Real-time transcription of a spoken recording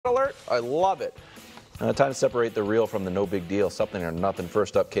alert. I love it. Time to separate the real from the no big deal. Something or nothing.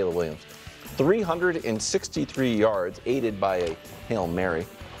 First up, Caleb Williams. 363 yards, aided by a Hail Mary.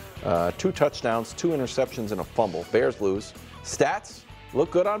 2 touchdowns, 2 interceptions, and a fumble. Bears lose. Stats look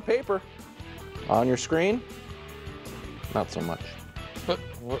good on paper. On your screen, not so much.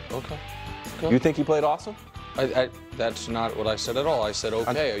 Okay. You think he played awesome? That's not what I said at all. I said,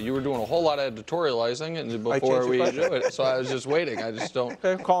 okay, you were doing a whole lot of editorializing and before we do it, so I was just waiting. I just don't.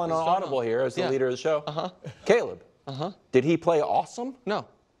 Okay, calling on audible here as the leader of the show. Caleb. Did he play awesome? No.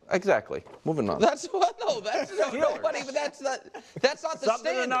 Exactly. Moving on. That's what? No, that's nobody. But that's not the Something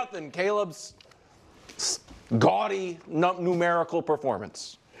standard. or nothing. Caleb's gaudy numerical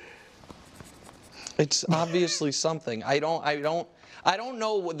performance. It's obviously something. I don't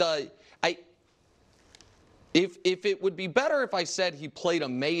know If it would be better if I said he played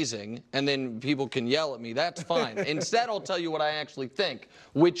amazing and then people can yell at me, that's fine. Instead, I'll tell you what I actually think,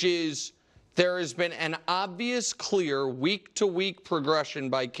 which is there has been an obvious, clear, week-to-week progression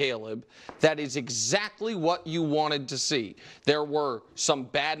by Caleb that is exactly what you wanted to see. There were some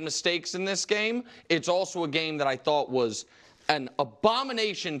bad mistakes in this game. It's also a game that I thought was an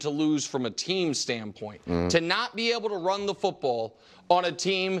abomination to lose from a team standpoint. To not be able to run the football on a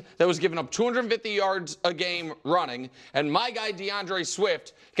team that was giving up 250 yards a game running, and my guy DeAndre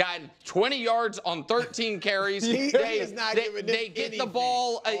Swift got 20 yards on 13 carries. They get the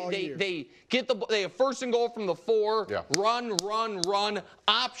ball. They have first and goal from the 4. Yeah. Run.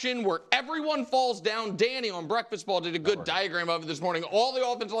 Option where everyone falls down. Danny on Breakfast Ball did a good diagram of it this morning. All the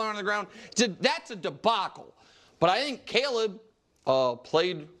offensive line on the ground. That's a debacle. But I think Caleb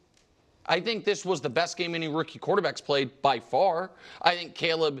played. I think this was the best game any rookie quarterback's played by far. I think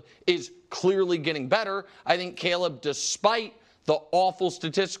Caleb is clearly getting better. I think Caleb, despite the awful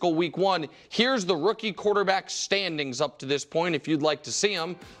statistical week 1, here's the rookie quarterback standings up to this point, if you'd like to see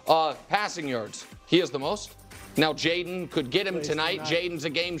them. Passing yards, he has the most. Now, Jaden could get him tonight. Jaden's a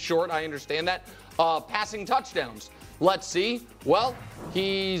game short. I understand that. Passing touchdowns, let's see. Well,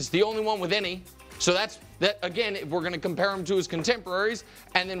 he's the only one with any. So that again, if we're going to compare him to his contemporaries,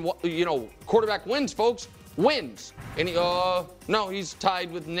 and then quarterback wins, folks, wins. And no, he's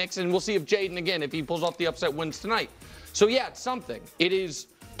tied with Nix, and we'll see if Jaden again, if he pulls off the upset, wins tonight. So yeah, it's something. It is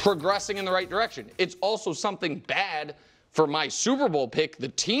progressing in the right direction. It's also something bad for my Super Bowl pick, the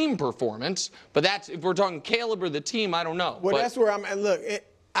team performance. But that's if we're talking Caleb or the team, I don't know. Well, that's where I'm at. Look,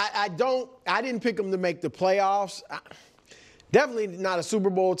 I didn't pick them to make the playoffs. Definitely not a Super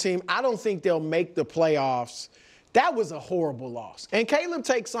Bowl team. I don't think they'll make the playoffs. That was a horrible loss. And Caleb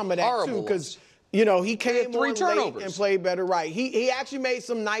takes some of that, too, because, he came on late and played better. Right. He actually made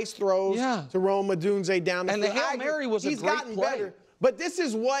some nice throws to Rome Odunze down the field. And the Hail Mary was a great play. He's gotten better. But this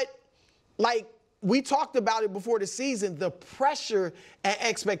is what, we talked about it before the season, the pressure and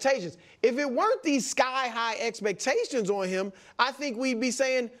expectations. If it weren't these sky-high expectations on him, I think we'd be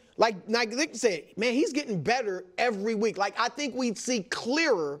saying, like Nick said, man, he's getting better every week. I think we'd see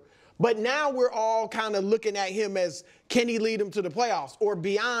clearer, but now we're all kind of looking at him as, can he lead them to the playoffs or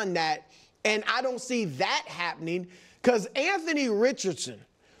beyond that? And I don't see that happening because Anthony Richardson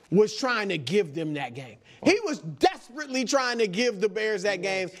was trying to give them that game. He was desperately trying to give the Bears that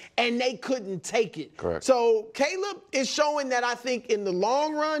game, and they couldn't take it. Correct. So Caleb is showing that I think in the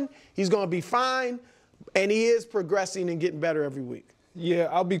long run, he's going to be fine, and he is progressing and getting better every week. Yeah,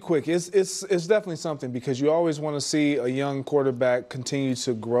 I'll be quick. It's definitely something because you always want to see a young quarterback continue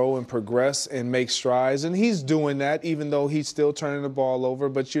to grow and progress and make strides, and he's doing that even though he's still turning the ball over.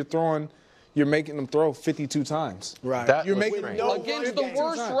 But you're making him throw 52 times. Right. You're making against the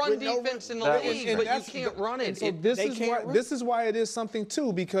worst run defense in the league, but you can't run it. So this is why it is something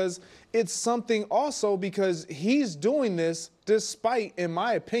too, because it's something also because he's doing this despite, in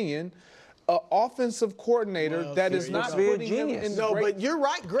my opinion, an offensive coordinator that is not putting him in the but you're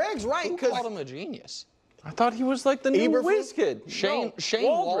right. Greg's right. Who called him a genius? I thought he was like the new whiz kid. Shane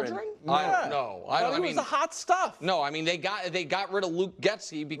Waldron? No. I mean, he was the hot stuff. No, I mean, they got rid of Luke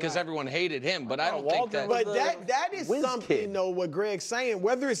Getzey because everyone hated him, but I don't think that. But that is something, what Greg's saying,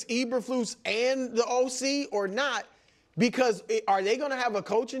 whether it's Eberflus and the OC or not, because are they going to have a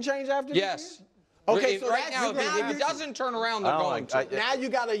coaching change after this year? Okay, so right now, if it doesn't turn around, they're going to. Now you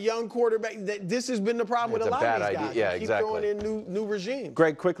got a young quarterback. This has been the problem with a lot of these guys. Yeah, keep throwing in new regime.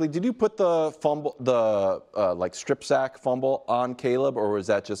 Greg, quickly, did you put the fumble, strip sack fumble on Caleb, or was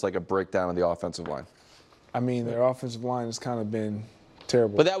that just like a breakdown of the offensive line? I mean, their offensive line has kind of been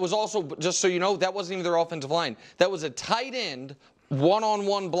terrible. But that was also, just so you know, that wasn't even their offensive line. That was a tight end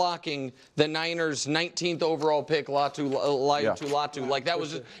one-on-one blocking the Niners' 19th overall pick, Latu. Like that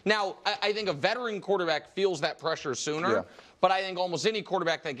was just, now I think a veteran quarterback feels that pressure sooner. but I think almost any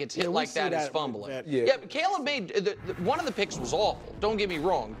quarterback that gets hit like that is fumbling. Yeah, but Caleb made one of the picks was awful. Don't get me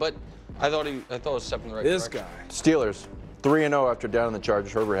wrong, but I thought it was a step in the right direction. This guy. Steelers 3-0 after down on the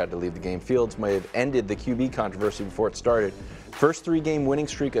Chargers. Herbert had to leave the game. Fields may have ended the QB controversy before it started. First 3-game winning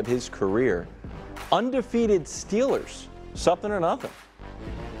streak of his career. Undefeated Steelers. Something or nothing.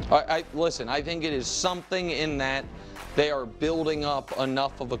 Listen, I think it is something in that they are building up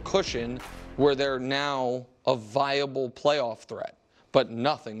enough of a cushion where they're now a viable playoff threat, but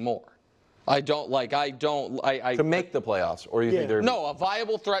nothing more. To make the playoffs, or you think they're... No, a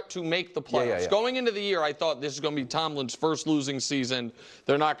viable threat to make the playoffs. Going into the year, I thought this is going to be Tomlin's first losing season.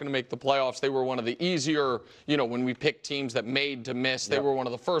 They're not going to make the playoffs. They were one of the easier, when we picked teams that made to miss, they were one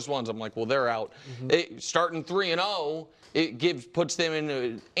of the first ones. I'm like, well, they're out. Starting 3-0, it puts them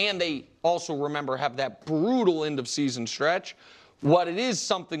in, and they also, remember, have that brutal end of season stretch. What it is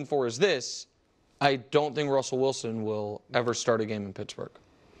something for is this: I don't think Russell Wilson will ever start a game in Pittsburgh.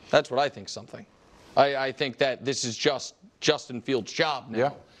 That's what I think something. I think that this is just Justin Fields' job now.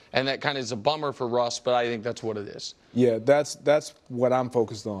 Yeah. And that kind of is a bummer for Russ, but I think that's what it is. Yeah, that's what I'm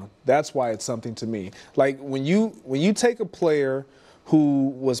focused on. That's why it's something to me. Like when you take a player who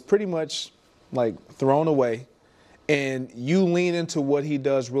was pretty much like thrown away, and you lean into what he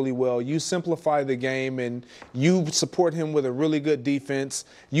does really well, you simplify the game, and you support him with a really good defense.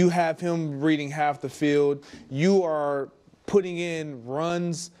 You have him reading half the field. You are putting in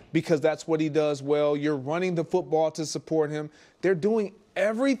runs because that's what he does well. You're running the football to support him. They're doing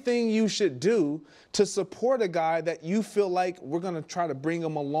everything you should do to support a guy that you feel like we're going to try to bring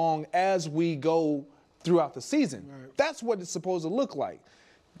him along as we go throughout the season. Right. That's what it's supposed to look like.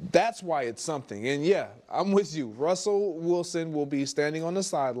 That's why it's something. And, yeah, I'm with you. Russell Wilson will be standing on the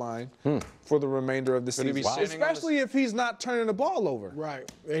sideline for the remainder of the season, especially if he's not turning the ball over. Right.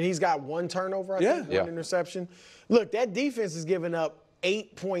 And he's got one turnover, I think, one interception. Look, that defense is giving up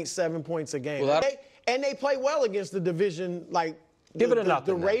 8.7 points a game. Well, and they play well against the division, like give it a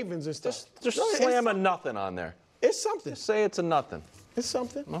nothing. The Ravens and stuff. Just slam a nothing on there. It's something. Just say it's a nothing. It's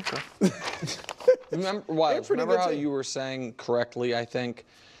something. Okay. Remember how you were saying correctly, I think,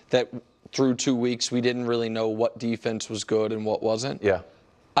 that through 2 weeks we didn't really know what defense was good and what wasn't? Yeah.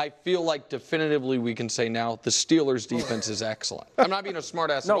 I feel like definitively we can say now the Steelers' defense is excellent. I'm not being a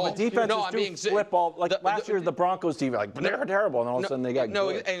smartass at all. No, but defenses do flip all. Like last year, the Broncos defense, like, they're terrible, and all of a sudden they got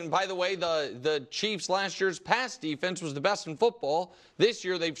good. And by the way, the Chiefs last year's pass defense was the best in football. This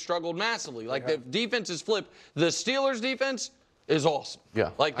year they've struggled massively. Like the defense is flipped. The Steelers' defense is awesome. Yeah.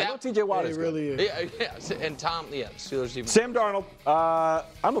 Like that. I know T.J. Watt is really good. is. Yeah, and Tom, Steelers defense. Sam Darnold.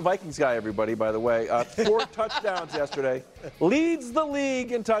 I'm a Vikings guy, everybody, by the way. 4 touchdowns yesterday. Leads the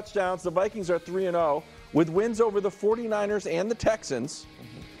league in touchdowns. The Vikings are 3-0 with wins over the 49ers and the Texans.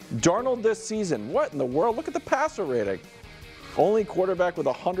 Darnold this season. What in the world? Look at the passer rating. Only quarterback with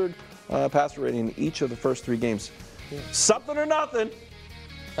 100 passer rating in each of the first 3 games. Yeah. Something or nothing.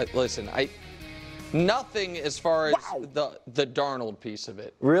 Listen, nothing as far as the Darnold piece of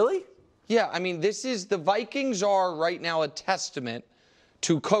it. Really? Yeah, I mean, the Vikings are right now a testament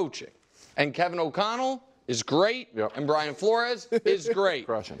to coaching. And Kevin O'Connell is great, and Brian Flores is great.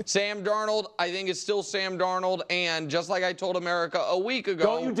 Crushing. Sam Darnold, I think, is still Sam Darnold. And just like I told America a week ago,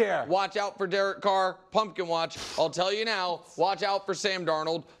 don't you dare. Watch out for Derek Carr, pumpkin watch. I'll tell you now, watch out for Sam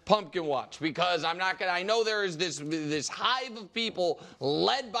Darnold, pumpkin watch. Because I know there is this hive of people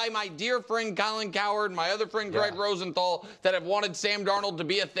led by my dear friend Colin Cowherd, my other friend Greg Rosenthal, that have wanted Sam Darnold to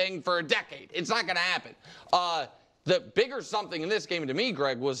be a thing for a decade. It's not going to happen. The bigger something in this game to me,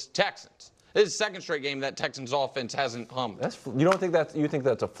 Greg, was Texans. This is the second straight game that Texans offense hasn't hummed. You think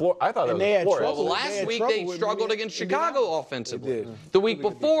that's a floor? I thought that was a floor. Well, last week they struggled against Chicago offensively. The week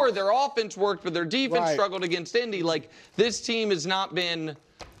before, their offense worked, but their defense struggled against Indy. Like, this team has not been,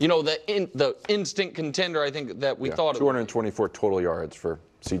 the instant contender, I think, that we thought it was. 224 total yards for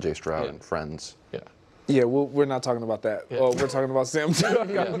C.J. Stroud and friends. Yeah. Yeah, we're not talking about that. Yeah. We're talking about Sam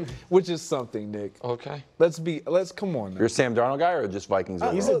Darnold, which is something, Nick. Okay. Let's come on now. You're a Sam Darnold guy or just Vikings?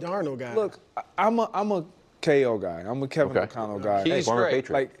 He's a Darnold guy. Look, I'm a KO guy. I'm a Kevin O'Connell guy. He's great.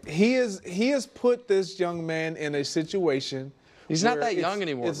 Like he has put this young man in a situation. He's not that young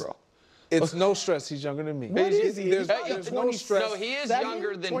anymore, bro. It's no stress. He's younger than me. What is he? There's no stress. No, he is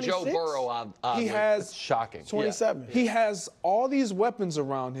younger than 26? Joe Burrow. He has shocking. 27. He has all these weapons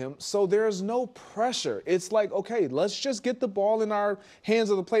around him, so there's no pressure. It's like, okay, let's just get the ball in our hands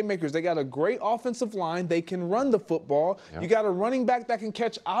of the playmakers. They got a great offensive line. They can run the football. You got a running back that can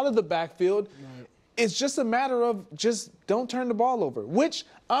catch out of the backfield. Right. It's just a matter of just don't turn the ball over, which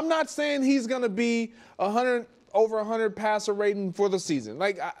I'm not saying he's going to be over 100 passer rating for the season.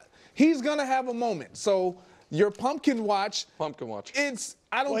 Like, he's going to have a moment. So your pumpkin watch. Pumpkin watch.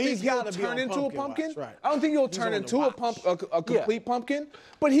 I don't Well, think he's he'll gotta be turn on into a pumpkin pumpkin. watch, right. I don't think he'll He's turn on the into watch. a complete pumpkin,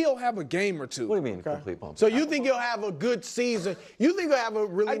 but he'll have a game or two. What do you mean, complete pumpkin? So you think he'll have a good season? You think he'll have a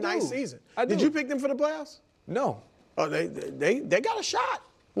really I do. nice season? I Did do. you pick them for the playoffs? No. Oh, they got a shot.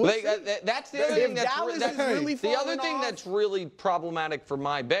 We'll see. That's the other If thing that's Dallas that's is really the other falling thing off- that's really problematic for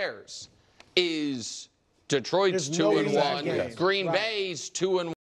my Bears is Detroit's There's no 2-1, exact game. Green Right. Bay's 2-1.